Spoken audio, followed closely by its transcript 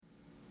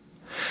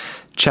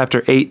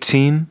Chapter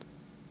 18,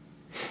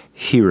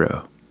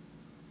 Hero.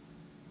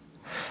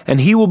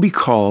 And he will be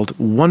called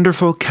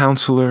Wonderful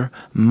Counselor,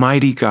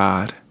 Mighty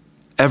God,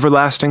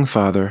 Everlasting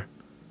Father,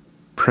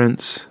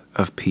 Prince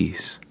of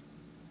Peace.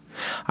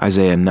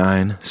 Isaiah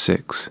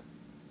 9:6.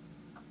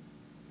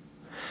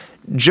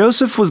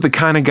 Joseph was the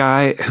kind of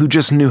guy who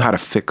just knew how to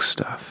fix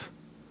stuff.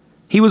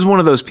 He was one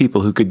of those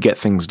people who could get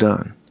things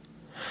done.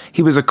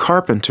 He was a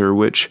carpenter,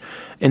 which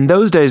in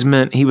those days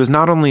meant he was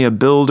not only a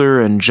builder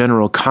and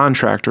general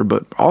contractor,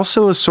 but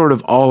also a sort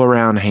of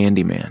all-around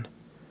handyman.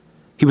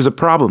 He was a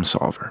problem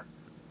solver.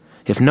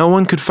 If no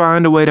one could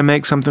find a way to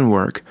make something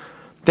work,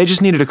 they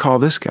just needed to call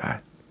this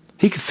guy.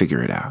 He could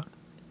figure it out.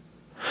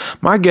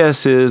 My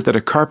guess is that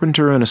a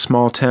carpenter in a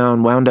small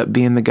town wound up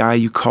being the guy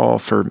you call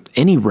for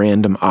any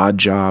random odd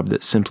job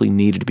that simply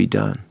needed to be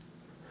done.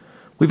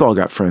 We've all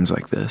got friends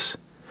like this.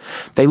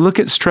 They look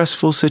at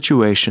stressful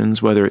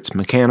situations, whether it's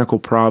mechanical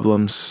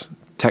problems,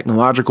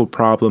 technological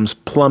problems,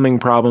 plumbing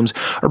problems,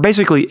 or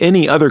basically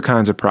any other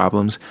kinds of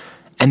problems,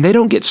 and they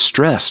don't get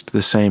stressed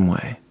the same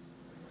way.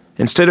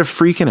 Instead of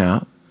freaking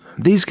out,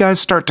 these guys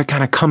start to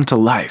kind of come to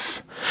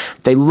life.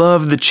 They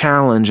love the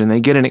challenge and they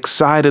get an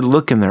excited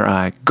look in their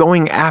eye,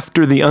 going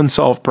after the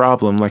unsolved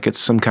problem like it's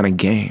some kind of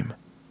game.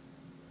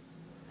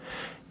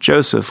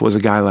 Joseph was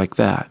a guy like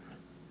that.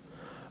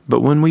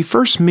 But when we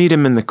first meet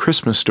him in the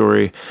Christmas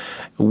story,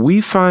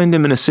 we find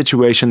him in a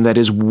situation that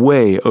is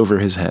way over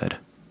his head.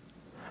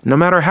 No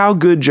matter how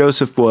good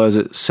Joseph was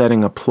at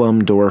setting a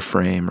plumb door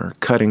frame or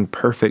cutting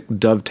perfect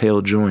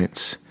dovetail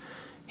joints,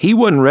 he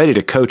wasn't ready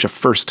to coach a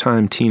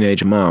first-time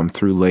teenage mom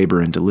through labor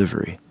and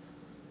delivery.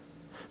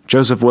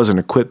 Joseph wasn't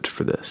equipped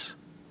for this.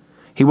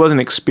 He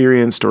wasn't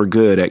experienced or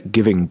good at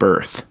giving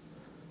birth.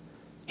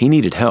 He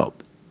needed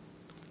help.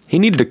 He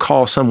needed to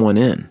call someone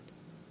in.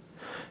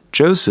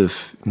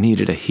 Joseph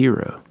needed a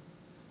hero.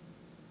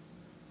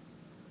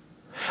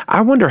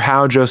 I wonder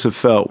how Joseph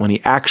felt when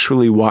he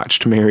actually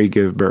watched Mary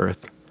give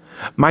birth.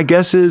 My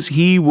guess is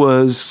he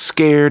was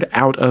scared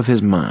out of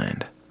his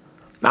mind.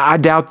 I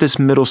doubt this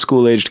middle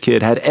school-aged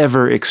kid had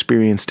ever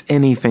experienced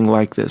anything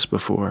like this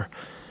before.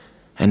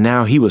 And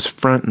now he was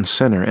front and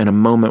center in a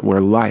moment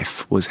where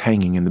life was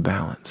hanging in the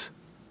balance.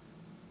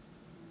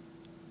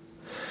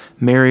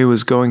 Mary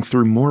was going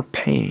through more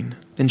pain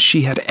than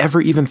she had ever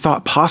even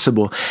thought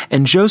possible,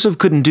 and Joseph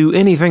couldn't do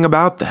anything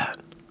about that.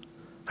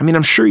 I mean,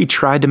 I'm sure he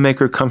tried to make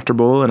her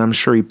comfortable, and I'm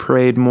sure he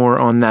prayed more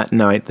on that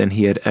night than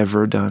he had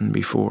ever done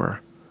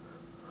before.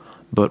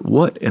 But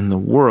what in the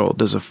world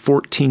does a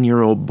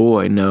 14-year-old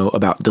boy know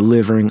about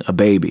delivering a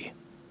baby?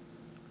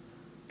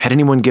 Had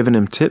anyone given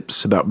him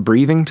tips about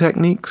breathing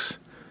techniques?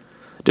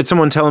 Did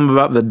someone tell him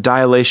about the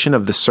dilation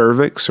of the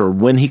cervix or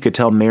when he could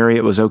tell Mary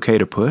it was okay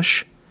to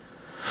push?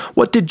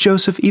 What did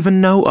Joseph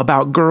even know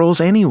about girls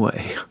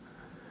anyway?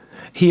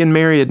 He and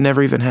Mary had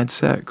never even had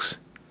sex.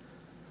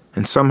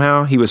 And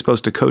somehow he was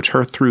supposed to coach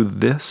her through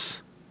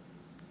this?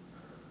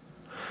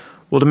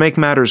 Well, to make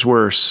matters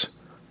worse,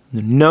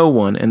 no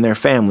one in their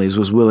families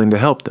was willing to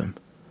help them.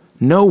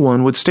 No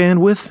one would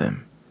stand with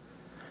them.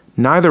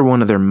 Neither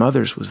one of their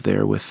mothers was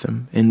there with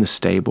them in the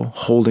stable,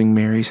 holding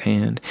Mary's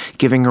hand,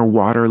 giving her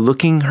water,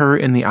 looking her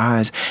in the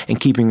eyes, and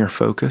keeping her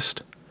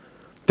focused.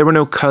 There were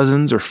no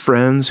cousins or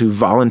friends who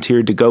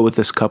volunteered to go with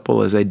this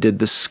couple as they did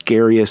the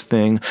scariest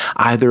thing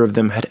either of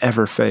them had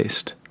ever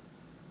faced.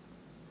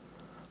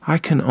 I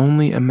can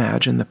only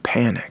imagine the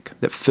panic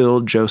that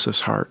filled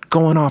Joseph's heart,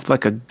 going off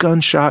like a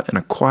gunshot in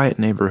a quiet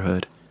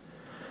neighborhood,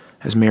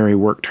 as Mary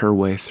worked her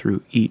way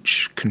through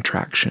each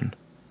contraction.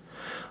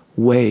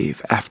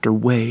 Wave after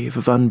wave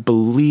of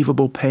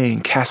unbelievable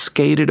pain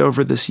cascaded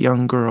over this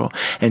young girl,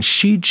 and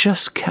she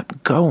just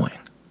kept going.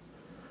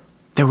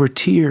 There were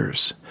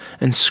tears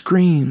and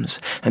screams,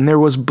 and there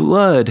was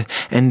blood,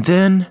 and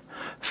then,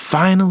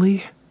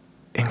 finally,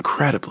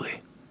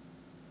 incredibly,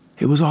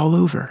 it was all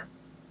over,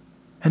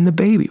 and the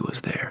baby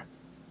was there.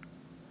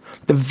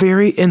 The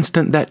very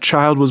instant that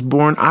child was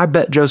born, I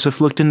bet Joseph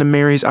looked into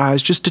Mary's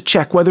eyes just to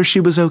check whether she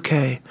was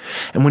okay,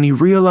 and when he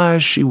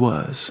realized she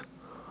was,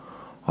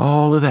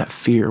 all of that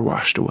fear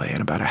washed away in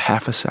about a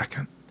half a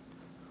second.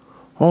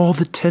 All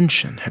the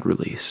tension had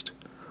released.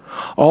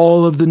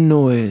 All of the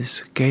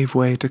noise gave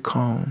way to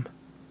calm.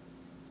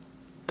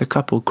 The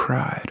couple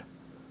cried,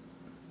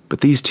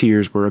 but these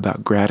tears were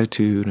about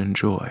gratitude and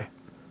joy.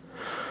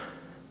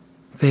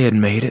 They had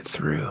made it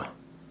through,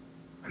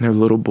 and their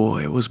little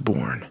boy was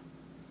born.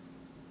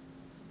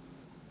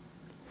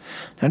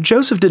 Now,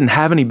 Joseph didn't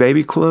have any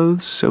baby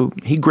clothes, so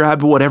he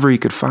grabbed whatever he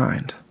could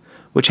find,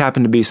 which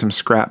happened to be some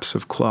scraps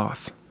of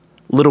cloth,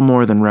 little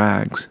more than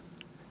rags.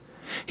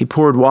 He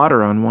poured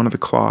water on one of the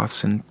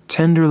cloths and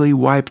tenderly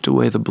wiped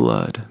away the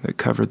blood that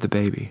covered the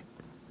baby.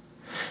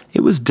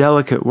 It was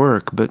delicate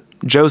work, but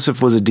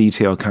Joseph was a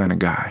detail kind of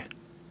guy.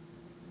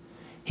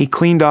 He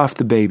cleaned off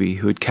the baby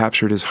who had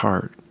captured his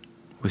heart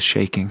with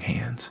shaking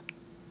hands.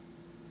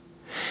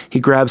 He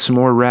grabbed some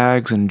more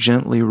rags and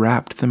gently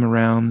wrapped them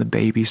around the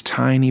baby's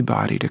tiny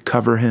body to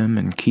cover him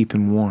and keep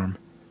him warm.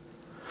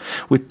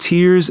 With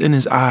tears in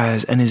his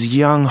eyes and his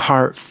young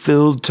heart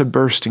filled to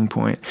bursting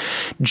point,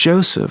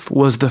 Joseph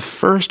was the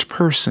first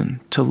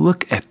person to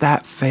look at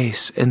that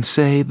face and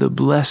say the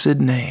blessed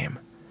name,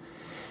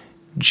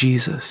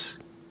 Jesus.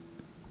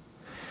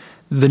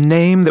 The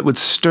name that would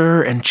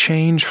stir and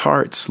change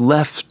hearts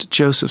left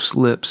Joseph's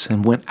lips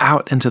and went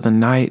out into the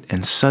night,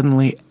 and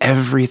suddenly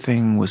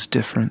everything was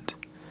different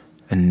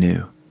and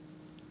new.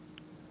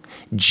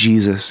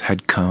 Jesus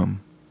had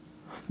come.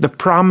 The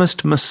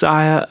promised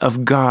Messiah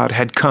of God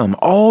had come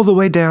all the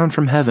way down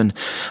from heaven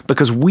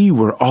because we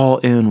were all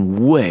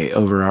in way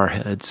over our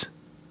heads.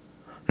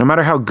 No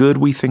matter how good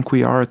we think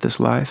we are at this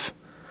life,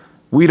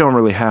 we don't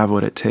really have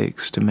what it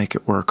takes to make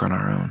it work on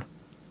our own.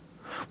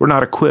 We're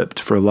not equipped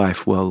for a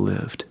life well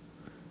lived.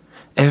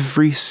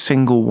 Every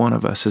single one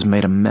of us has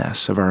made a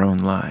mess of our own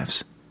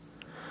lives.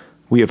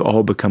 We have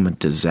all become a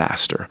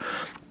disaster,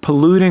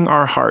 polluting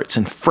our hearts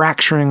and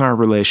fracturing our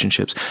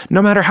relationships,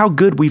 no matter how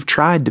good we've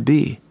tried to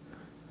be.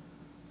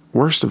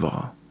 Worst of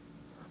all,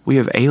 we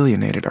have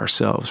alienated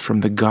ourselves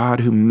from the God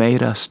who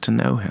made us to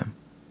know Him.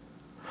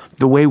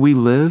 The way we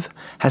live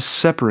has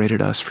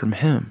separated us from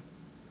Him.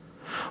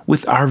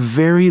 With our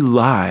very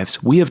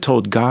lives, we have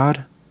told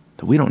God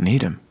that we don't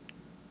need Him,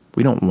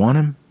 we don't want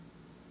Him,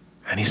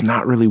 and He's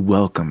not really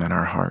welcome in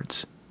our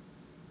hearts.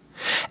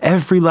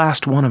 Every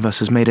last one of us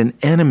has made an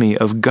enemy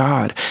of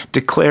God,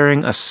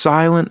 declaring a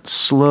silent,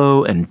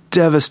 slow, and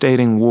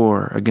devastating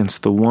war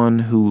against the one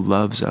who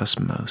loves us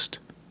most.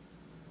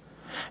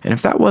 And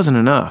if that wasn't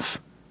enough,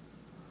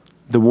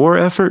 the war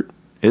effort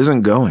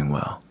isn't going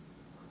well.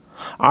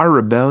 Our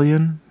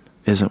rebellion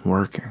isn't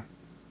working.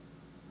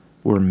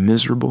 We're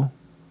miserable,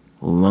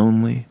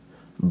 lonely,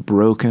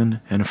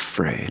 broken, and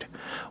afraid.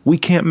 We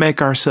can't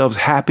make ourselves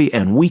happy,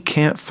 and we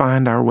can't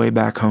find our way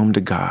back home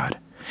to God.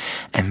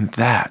 And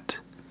that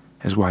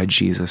is why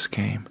Jesus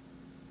came.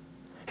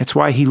 It's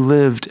why He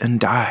lived and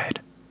died.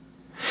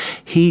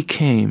 He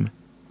came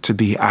to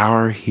be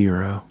our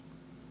hero.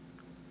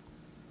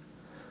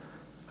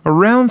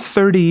 Around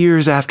 30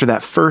 years after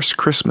that first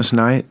Christmas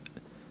night,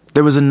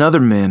 there was another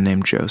man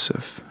named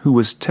Joseph who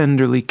was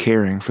tenderly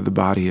caring for the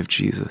body of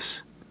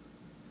Jesus.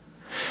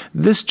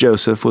 This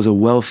Joseph was a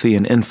wealthy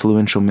and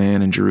influential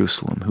man in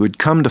Jerusalem who had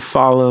come to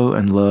follow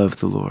and love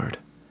the Lord.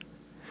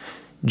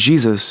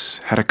 Jesus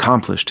had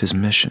accomplished his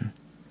mission.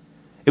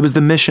 It was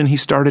the mission he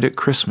started at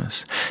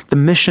Christmas, the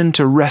mission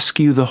to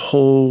rescue the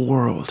whole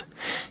world.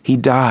 He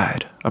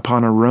died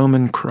upon a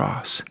Roman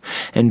cross,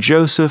 and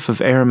Joseph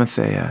of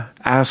Arimathea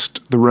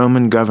asked the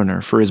Roman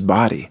governor for his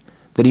body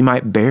that he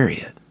might bury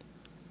it.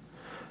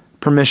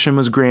 Permission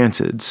was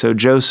granted, so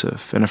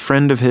Joseph and a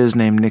friend of his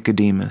named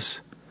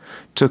Nicodemus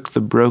took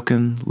the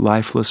broken,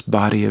 lifeless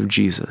body of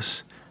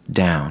Jesus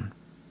down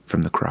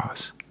from the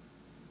cross.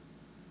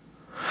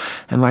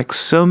 And like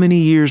so many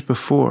years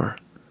before,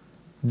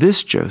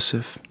 this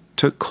Joseph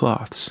took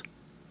cloths,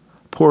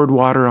 poured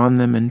water on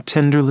them, and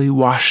tenderly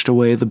washed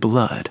away the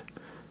blood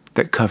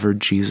that covered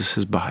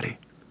Jesus' body.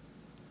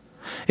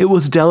 It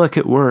was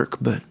delicate work,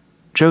 but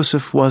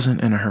Joseph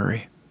wasn't in a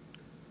hurry.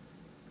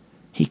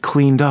 He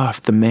cleaned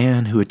off the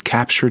man who had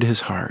captured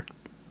his heart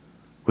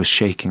with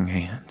shaking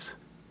hands.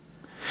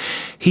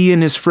 He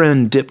and his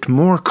friend dipped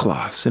more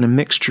cloths in a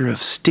mixture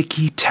of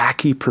sticky,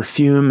 tacky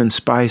perfume and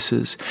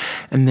spices,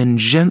 and then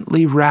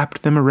gently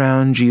wrapped them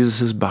around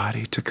Jesus'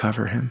 body to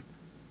cover him.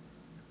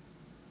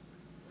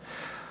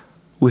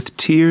 With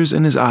tears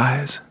in his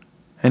eyes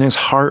and his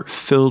heart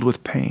filled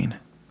with pain,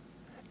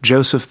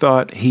 Joseph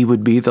thought he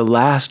would be the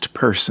last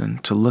person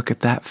to look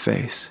at that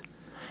face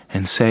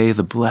and say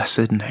the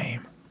blessed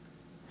name,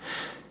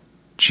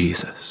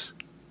 Jesus.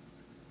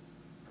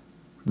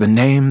 The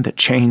name that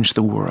changed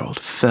the world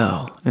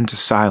fell into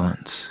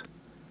silence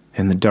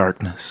in the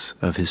darkness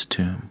of his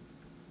tomb.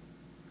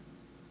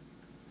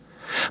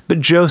 But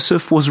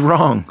Joseph was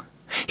wrong.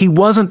 He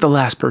wasn't the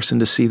last person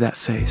to see that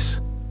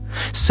face.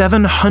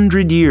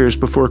 700 years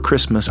before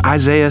Christmas,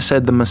 Isaiah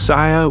said the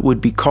Messiah would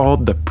be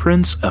called the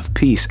Prince of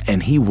Peace,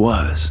 and he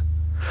was.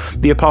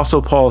 The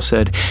Apostle Paul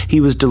said he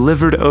was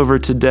delivered over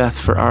to death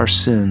for our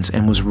sins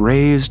and was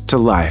raised to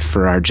life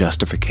for our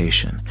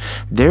justification.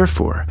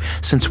 Therefore,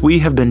 since we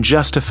have been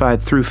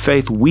justified through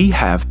faith, we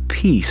have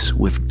peace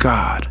with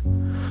God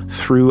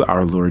through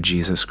our Lord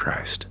Jesus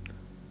Christ.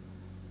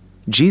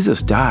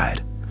 Jesus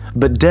died,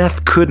 but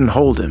death couldn't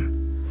hold him.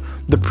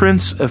 The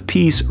Prince of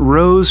Peace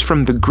rose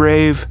from the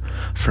grave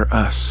for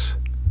us.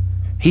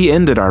 He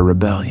ended our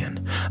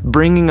rebellion,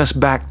 bringing us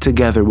back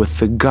together with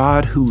the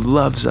God who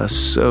loves us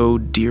so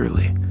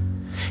dearly.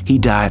 He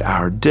died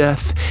our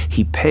death,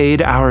 He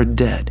paid our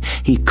debt,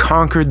 He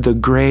conquered the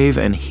grave,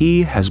 and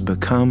He has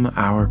become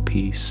our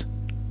peace.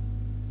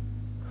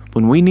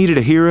 When we needed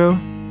a hero,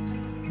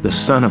 the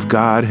Son of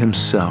God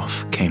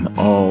Himself came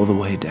all the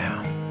way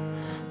down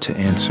to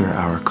answer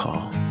our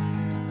call.